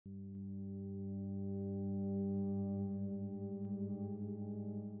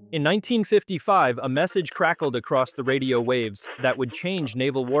In 1955, a message crackled across the radio waves that would change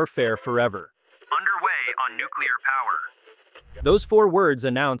naval warfare forever. Underway on nuclear power. Those four words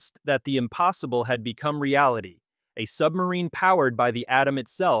announced that the impossible had become reality, a submarine powered by the atom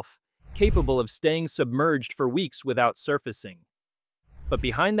itself, capable of staying submerged for weeks without surfacing. But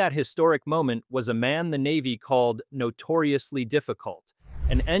behind that historic moment was a man the Navy called notoriously difficult,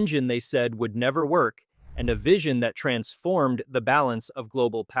 an engine they said would never work, and a vision that transformed the balance of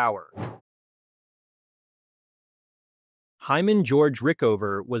global power. Hyman George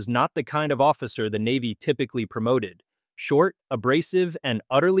Rickover was not the kind of officer the Navy typically promoted. Short, abrasive, and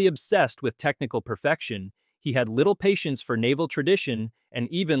utterly obsessed with technical perfection, he had little patience for naval tradition and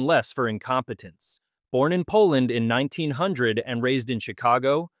even less for incompetence. Born in Poland in 1900 and raised in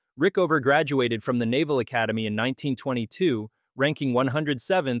Chicago, Rickover graduated from the Naval Academy in 1922, ranking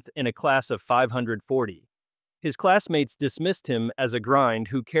 107th in a class of 540. His classmates dismissed him as a grind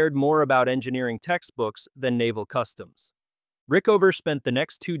who cared more about engineering textbooks than naval customs. Rickover spent the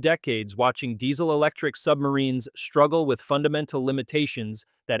next 2 decades watching diesel-electric submarines struggle with fundamental limitations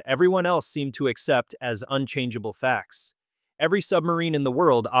that everyone else seemed to accept as unchangeable facts. Every submarine in the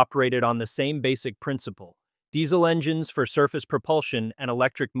world operated on the same basic principle: diesel engines for surface propulsion and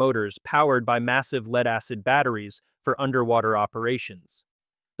electric motors powered by massive lead-acid batteries for underwater operations.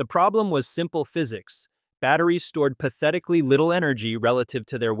 The problem was simple physics. Batteries stored pathetically little energy relative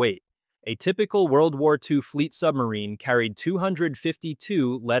to their weight. A typical World War II fleet submarine carried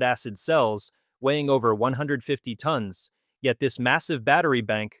 252 lead-acid cells, weighing over 150 tons, yet this massive battery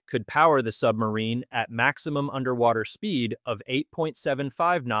bank could power the submarine at maximum underwater speed of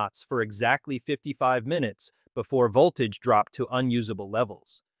 8.75 knots for exactly 55 minutes before voltage dropped to unusable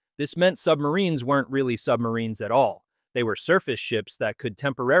levels. This meant submarines weren't really submarines at all. They were surface ships that could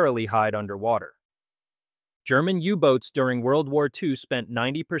temporarily hide underwater. German U-boats during World War II spent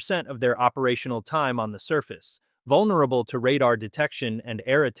 90% of their operational time on the surface, vulnerable to radar detection and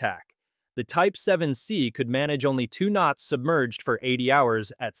air attack. The Type 7C could manage only 2 knots submerged for 80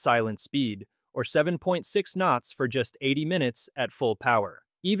 hours at silent speed, or 7.6 knots for just 80 minutes at full power.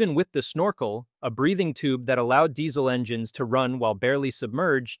 Even with the snorkel, a breathing tube that allowed diesel engines to run while barely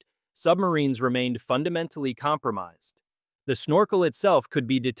submerged, submarines remained fundamentally compromised. The snorkel itself could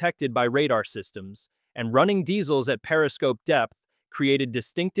be detected by radar systems, and running diesels at periscope depth created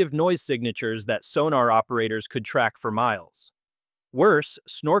distinctive noise signatures that sonar operators could track for miles. Worse,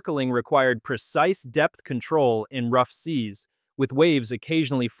 snorkeling required precise depth control in rough seas, with waves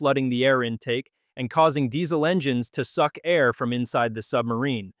occasionally flooding the air intake and causing diesel engines to suck air from inside the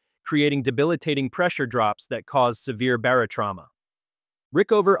submarine, creating debilitating pressure drops that caused severe barotrauma.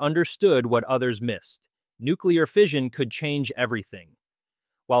 Rickover understood what others missed. Nuclear fission could change everything.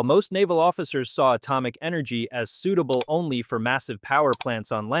 While most naval officers saw atomic energy as suitable only for massive power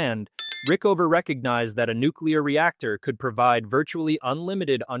plants on land, Rickover recognized that a nuclear reactor could provide virtually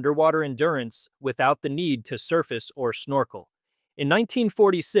unlimited underwater endurance without the need to surface or snorkel. In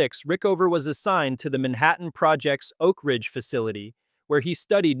 1946, Rickover was assigned to the Manhattan Project's Oak Ridge facility, where he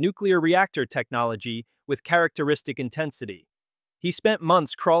studied nuclear reactor technology with characteristic intensity. He spent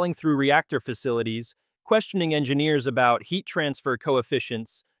months crawling through reactor facilities, questioning engineers about heat transfer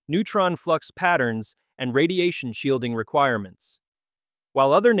coefficients, neutron flux patterns, and radiation shielding requirements.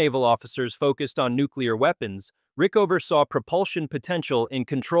 While other naval officers focused on nuclear weapons, Rickover saw propulsion potential in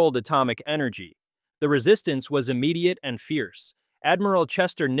controlled atomic energy. The resistance was immediate and fierce. Admiral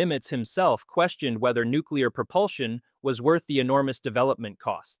Chester Nimitz himself questioned whether nuclear propulsion was worth the enormous development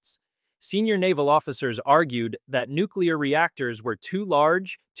costs. Senior naval officers argued that nuclear reactors were too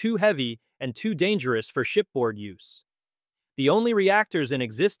large, too heavy, and too dangerous for shipboard use. The only reactors in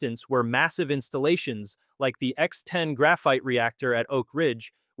existence were massive installations like the X-10 graphite reactor at Oak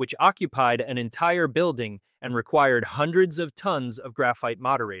Ridge, which occupied an entire building and required hundreds of tons of graphite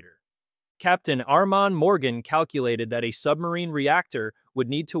moderator. Captain Armand Morgan calculated that a submarine reactor would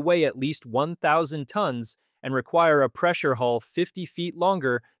need to weigh at least 1,000 tons and require a pressure hull 50 feet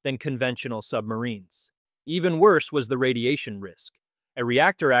longer than conventional submarines. Even worse was the radiation risk. A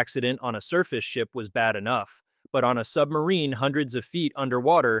reactor accident on a surface ship was bad enough, but on a submarine hundreds of feet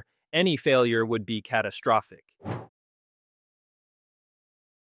underwater, any failure would be catastrophic.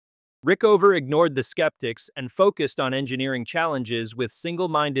 Rickover ignored the skeptics and focused on engineering challenges with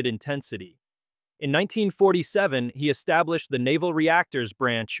single-minded intensity. In 1947, he established the Naval Reactors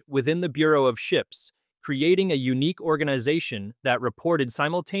branch within the Bureau of Ships, creating a unique organization that reported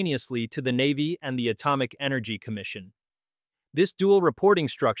simultaneously to the Navy and the Atomic Energy Commission. This dual reporting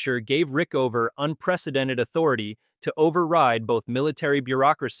structure gave Rickover unprecedented authority to override both military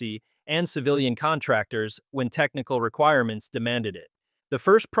bureaucracy and civilian contractors when technical requirements demanded it. The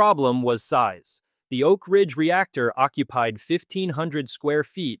first problem was size. The Oak Ridge reactor occupied 1,500 square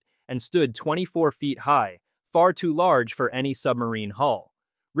feet and stood 24 feet high, far too large for any submarine hull.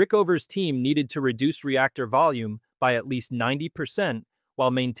 Rickover's team needed to reduce reactor volume by at least 90%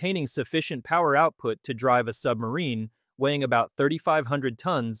 while maintaining sufficient power output to drive a submarine weighing about 3,500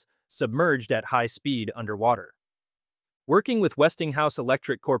 tons submerged at high speed underwater. Working with Westinghouse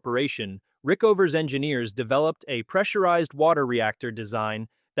Electric Corporation, Rickover's engineers developed a pressurized water reactor design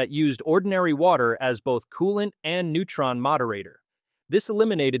that used ordinary water as both coolant and neutron moderator. This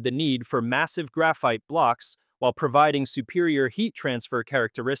eliminated the need for massive graphite blocks while providing superior heat transfer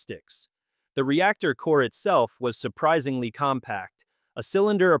characteristics. The reactor core itself was surprisingly compact, a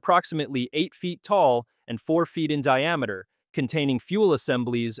cylinder approximately 8 feet tall and 4 feet in diameter, containing fuel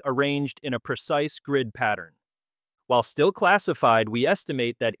assemblies arranged in a precise grid pattern. While still classified, we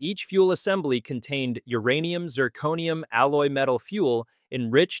estimate that each fuel assembly contained uranium-zirconium alloy metal fuel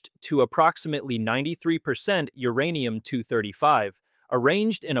enriched to approximately 93% uranium-235,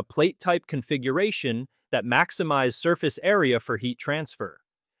 arranged in a plate-type configuration that maximized surface area for heat transfer.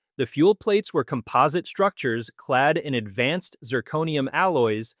 The fuel plates were composite structures clad in advanced zirconium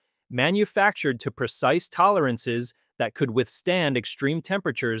alloys, manufactured to precise tolerances that could withstand extreme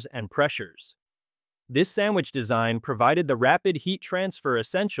temperatures and pressures. This sandwich design provided the rapid heat transfer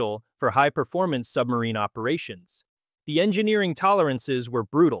essential for high-performance submarine operations. The engineering tolerances were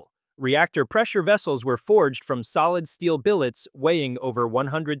brutal. Reactor pressure vessels were forged from solid steel billets weighing over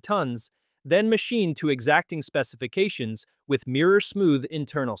 100 tons, then machined to exacting specifications with mirror-smooth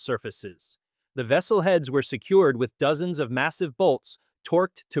internal surfaces. The vessel heads were secured with dozens of massive bolts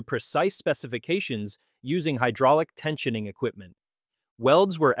torqued to precise specifications using hydraulic tensioning equipment.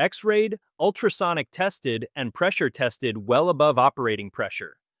 Welds were X-rayed, ultrasonic tested, and pressure tested well above operating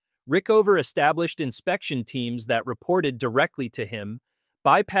pressure. Rickover established inspection teams that reported directly to him,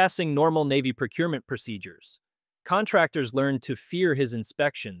 bypassing normal Navy procurement procedures. Contractors learned to fear his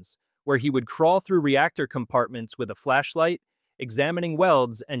inspections, where he would crawl through reactor compartments with a flashlight, examining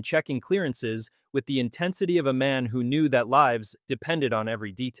welds and checking clearances with the intensity of a man who knew that lives depended on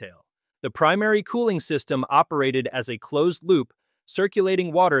every detail. The primary cooling system operated as a closed loop,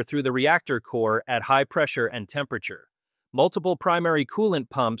 circulating water through the reactor core at high pressure and temperature. Multiple primary coolant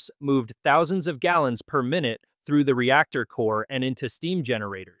pumps moved thousands of gallons per minute through the reactor core and into steam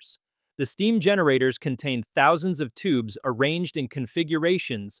generators. The steam generators contained thousands of tubes arranged in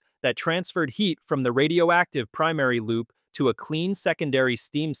configurations that transferred heat from the radioactive primary loop to a clean secondary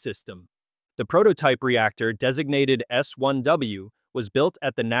steam system. The prototype reactor, designated S1W, was built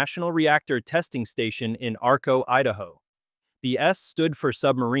at the National Reactor Testing Station in Arco, Idaho. The S stood for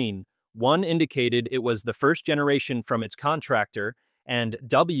Submarine, 1 indicated it was the first generation from its contractor, and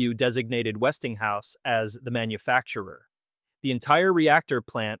W designated Westinghouse as the manufacturer. The entire reactor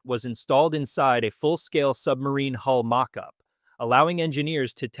plant was installed inside a full-scale submarine hull mock-up, allowing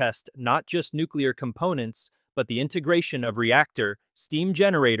engineers to test not just nuclear components, but the integration of reactor, steam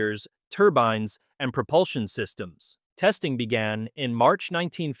generators, turbines, and propulsion systems. Testing began in March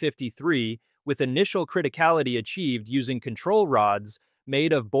 1953, with initial criticality achieved using control rods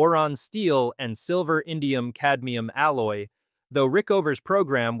made of boron steel and silver indium cadmium alloy, though Rickover's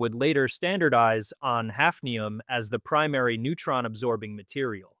program would later standardize on hafnium as the primary neutron-absorbing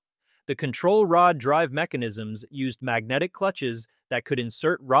material. The control rod drive mechanisms used magnetic clutches that could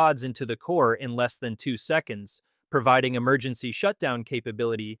insert rods into the core in less than 2 seconds, providing emergency shutdown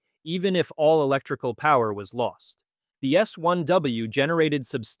capability even if all electrical power was lost. The S1W generated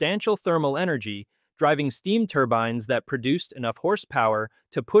substantial thermal energy, driving steam turbines that produced enough horsepower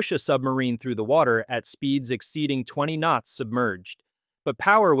to push a submarine through the water at speeds exceeding 20 knots submerged. But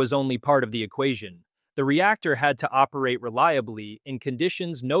power was only part of the equation. The reactor had to operate reliably in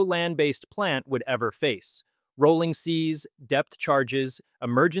conditions no land-based plant would ever face: rolling seas, depth charges,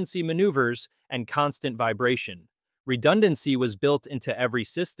 emergency maneuvers, and constant vibration. Redundancy was built into every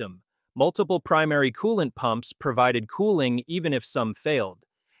system. Multiple primary coolant pumps provided cooling even if some failed.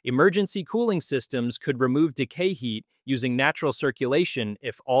 Emergency cooling systems could remove decay heat using natural circulation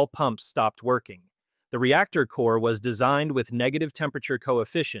if all pumps stopped working. The reactor core was designed with negative temperature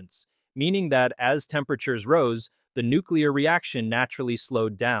coefficients, meaning that as temperatures rose, the nuclear reaction naturally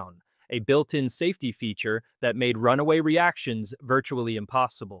slowed down, a built-in safety feature that made runaway reactions virtually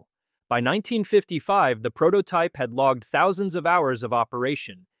impossible. By 1955, the prototype had logged thousands of hours of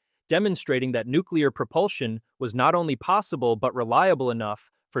operation, demonstrating that nuclear propulsion was not only possible but reliable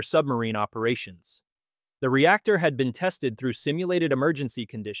enough for submarine operations. The reactor had been tested through simulated emergency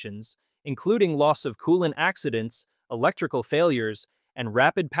conditions, including loss of coolant accidents, electrical failures, and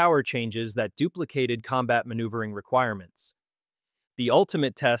rapid power changes that duplicated combat maneuvering requirements. The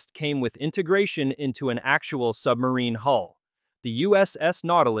ultimate test came with integration into an actual submarine hull. The USS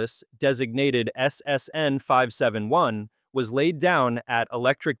Nautilus, designated SSN 571, was laid down at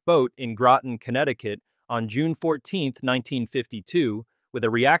Electric Boat in Groton, Connecticut on June 14, 1952, with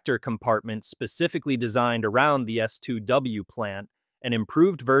a reactor compartment specifically designed around the S2W plant, an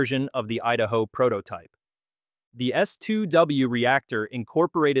improved version of the Idaho prototype. The S2W reactor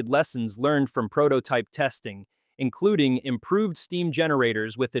incorporated lessons learned from prototype testing, including improved steam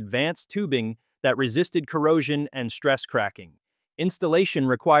generators with advanced tubing that resisted corrosion and stress cracking. Installation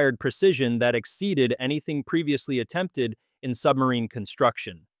required precision that exceeded anything previously attempted in submarine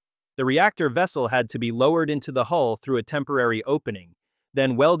construction. The reactor vessel had to be lowered into the hull through a temporary opening,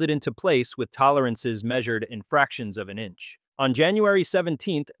 then welded into place with tolerances measured in fractions of an inch. On January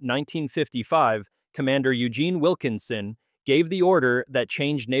 17, 1955, Commander Eugene Wilkinson gave the order that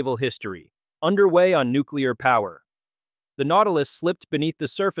changed naval history: underway on nuclear power. The Nautilus slipped beneath the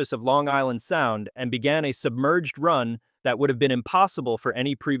surface of Long Island Sound and began a submerged run that would have been impossible for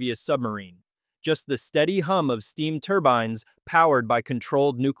any previous submarine. Just the steady hum of steam turbines powered by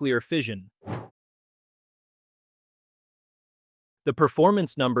controlled nuclear fission. The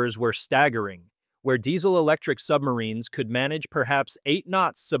performance numbers were staggering. Where diesel-electric submarines could manage perhaps 8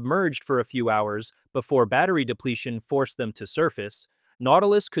 knots submerged for a few hours before battery depletion forced them to surface,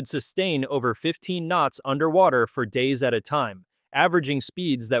 Nautilus could sustain over 15 knots underwater for days at a time, averaging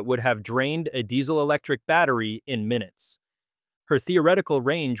speeds that would have drained a diesel-electric battery in minutes. Her theoretical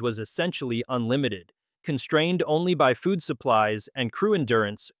range was essentially unlimited, constrained only by food supplies and crew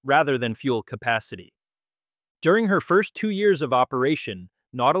endurance rather than fuel capacity. During her first 2 years of operation,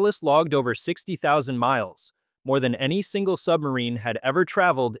 Nautilus logged over 60,000 miles, more than any single submarine had ever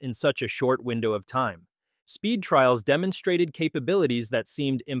traveled in such a short window of time. Speed trials demonstrated capabilities that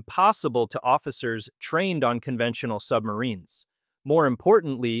seemed impossible to officers trained on conventional submarines. More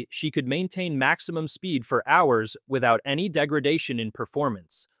importantly, she could maintain maximum speed for hours without any degradation in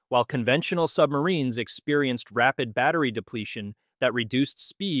performance, while conventional submarines experienced rapid battery depletion that reduced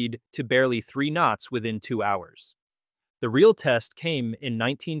speed to barely 3 knots within 2 hours. The real test came in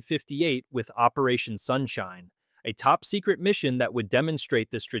 1958 with Operation Sunshine, a top-secret mission that would demonstrate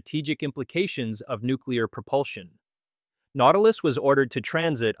the strategic implications of nuclear propulsion. Nautilus was ordered to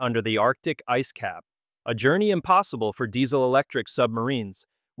transit under the Arctic ice cap, a journey impossible for diesel-electric submarines,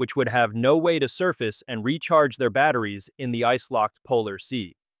 which would have no way to surface and recharge their batteries in the ice-locked polar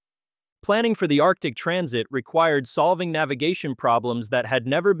sea. Planning for the Arctic transit required solving navigation problems that had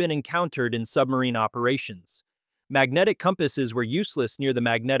never been encountered in submarine operations. Magnetic compasses were useless near the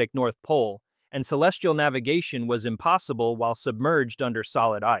magnetic North Pole, and celestial navigation was impossible while submerged under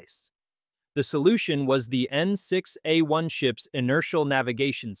solid ice. The solution was the N6A1 ship's inertial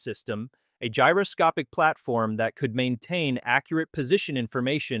navigation system, a gyroscopic platform that could maintain accurate position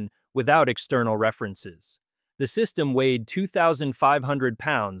information without external references. The system weighed 2,500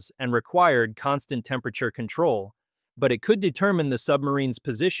 pounds and required constant temperature control, but it could determine the submarine's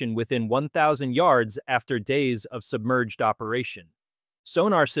position within 1,000 yards after days of submerged operation.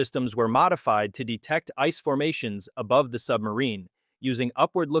 Sonar systems were modified to detect ice formations above the submarine, using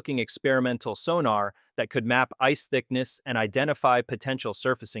upward-looking experimental sonar that could map ice thickness and identify potential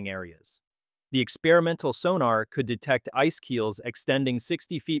surfacing areas. The experimental sonar could detect ice keels extending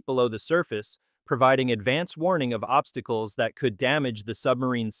 60 feet below the surface, providing advance warning of obstacles that could damage the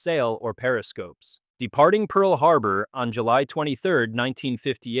submarine's sail or periscopes. Departing Pearl Harbor on July 23,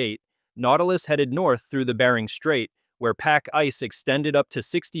 1958, Nautilus headed north through the Bering Strait, where pack ice extended up to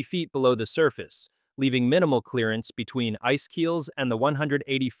 60 feet below the surface, leaving minimal clearance between ice keels and the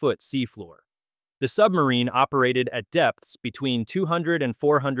 180-foot seafloor. The submarine operated at depths between 200 and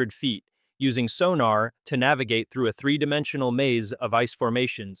 400 feet, using sonar to navigate through a three-dimensional maze of ice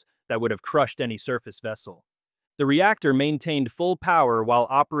formations that would have crushed any surface vessel. The reactor maintained full power while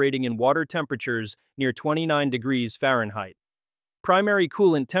operating in water temperatures near 29 degrees Fahrenheit. Primary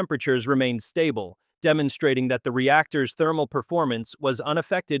coolant temperatures remained stable, demonstrating that the reactor's thermal performance was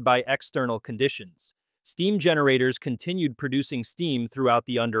unaffected by external conditions. Steam generators continued producing steam throughout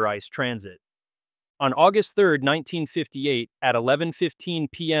the under-ice transit. On August 3, 1958, at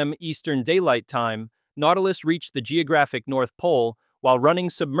 11:15 p.m. Eastern Daylight Time, Nautilus reached the geographic North Pole while running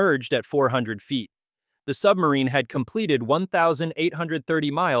submerged at 400 feet. The submarine had completed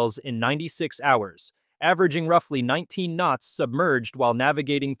 1,830 miles in 96 hours, averaging roughly 19 knots submerged while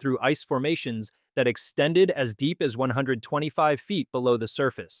navigating through ice formations that extended as deep as 125 feet below the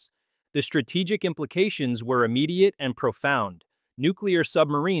surface. The strategic implications were immediate and profound. Nuclear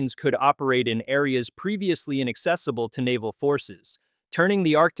submarines could operate in areas previously inaccessible to naval forces. turning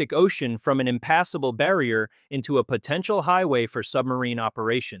the Arctic Ocean from an impassable barrier into a potential highway for submarine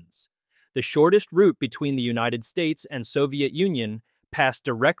operations. The shortest route between the United States and Soviet Union passed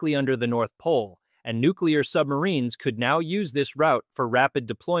directly under the North Pole, and nuclear submarines could now use this route for rapid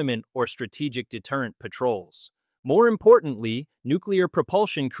deployment or strategic deterrent patrols. More importantly, nuclear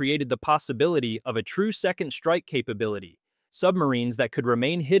propulsion created the possibility of a true second strike capability, submarines that could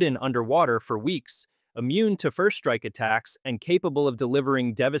remain hidden underwater for weeks, immune to first strike attacks, and capable of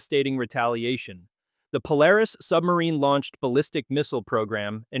delivering devastating retaliation. The Polaris submarine-launched ballistic missile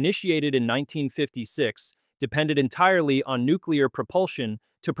program, initiated in 1956, depended entirely on nuclear propulsion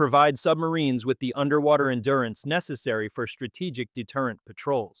to provide submarines with the underwater endurance necessary for strategic deterrent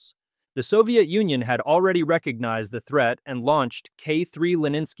patrols. The Soviet Union had already recognized the threat and launched K-3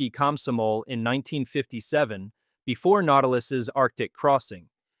 Leninsky Komsomol in 1957, before Nautilus's Arctic crossing.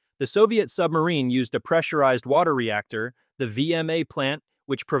 The Soviet submarine used a pressurized water reactor, the VMA plant,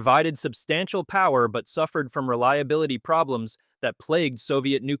 which provided substantial power but suffered from reliability problems that plagued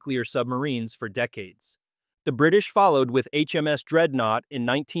Soviet nuclear submarines for decades. The British followed with HMS Dreadnought in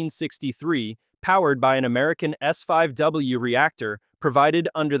 1963, powered by an American S-5W reactor provided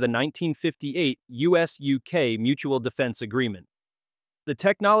under the 1958 US-UK Mutual Defense Agreement. The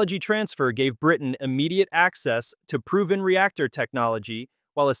technology transfer gave Britain immediate access to proven reactor technology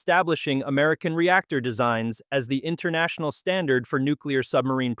while establishing American reactor designs as the international standard for nuclear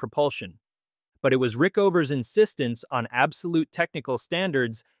submarine propulsion. But it was Rickover's insistence on absolute technical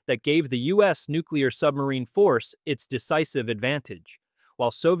standards that gave the U.S. nuclear submarine force its decisive advantage.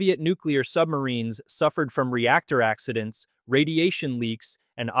 While Soviet nuclear submarines suffered from reactor accidents, radiation leaks,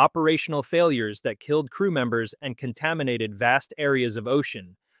 and operational failures that killed crew members and contaminated vast areas of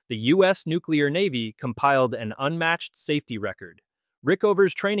ocean, the U.S. nuclear Navy compiled an unmatched safety record.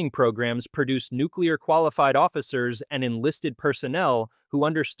 Rickover's training programs produced nuclear-qualified officers and enlisted personnel who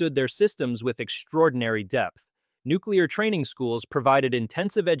understood their systems with extraordinary depth. Nuclear training schools provided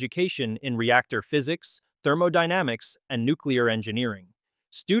intensive education in reactor physics, thermodynamics, and nuclear engineering.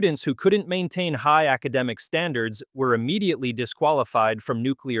 Students who couldn't maintain high academic standards were immediately disqualified from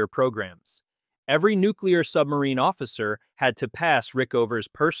nuclear programs. Every nuclear submarine officer had to pass Rickover's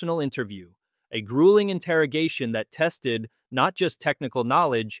personal interview, a grueling interrogation that tested not just technical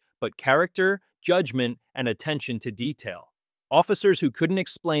knowledge, but character, judgment, and attention to detail. Officers who couldn't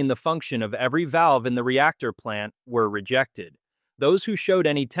explain the function of every valve in the reactor plant were rejected. Those who showed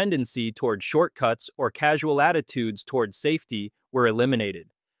any tendency toward shortcuts or casual attitudes toward safety were eliminated.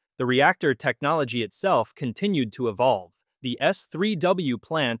 The reactor technology itself continued to evolve. The S-3W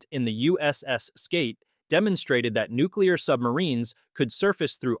plant in the USS Skate demonstrated that nuclear submarines could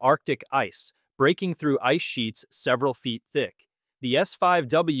surface through Arctic ice, breaking through ice sheets several feet thick. The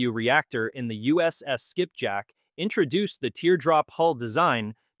S-5W reactor in the USS Skipjack introduced the teardrop hull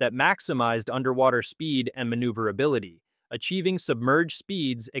design that maximized underwater speed and maneuverability, achieving submerged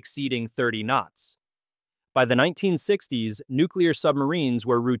speeds exceeding 30 knots. By the 1960s, nuclear submarines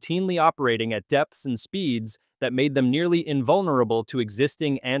were routinely operating at depths and speeds that made them nearly invulnerable to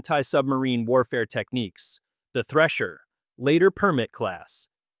existing anti-submarine warfare techniques. The Thresher, later Permit class,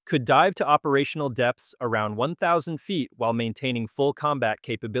 could dive to operational depths around 1,000 feet while maintaining full combat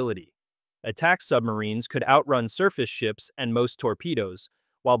capability. Attack submarines could outrun surface ships and most torpedoes,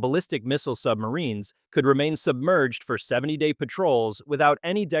 while ballistic missile submarines could remain submerged for 70-day patrols without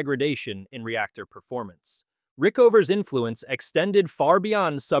any degradation in reactor performance. Rickover's influence extended far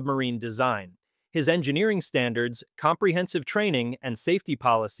beyond submarine design. His engineering standards, comprehensive training, and safety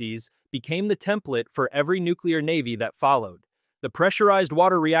policies became the template for every nuclear navy that followed. The pressurized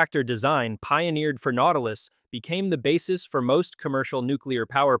water reactor design pioneered for Nautilus became the basis for most commercial nuclear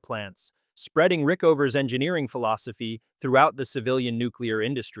power plants, spreading Rickover's engineering philosophy throughout the civilian nuclear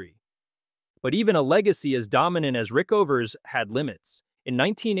industry. But even a legacy as dominant as Rickover's had limits. In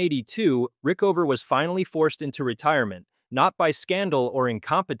 1982, Rickover was finally forced into retirement, not by scandal or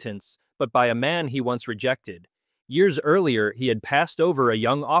incompetence, but by a man he once rejected. Years earlier, he had passed over a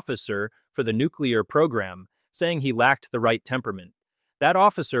young officer for the nuclear program, saying he lacked the right temperament. That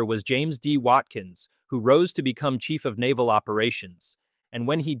officer was James D. Watkins, who rose to become Chief of Naval Operations. And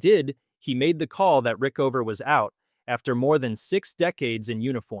when he did, he made the call that Rickover was out after more than 6 decades in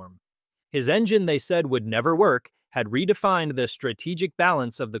uniform. His engine, they said, would never work, had redefined the strategic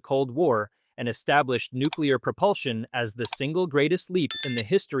balance of the Cold War and established nuclear propulsion as the single greatest leap in the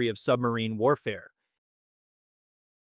history of submarine warfare.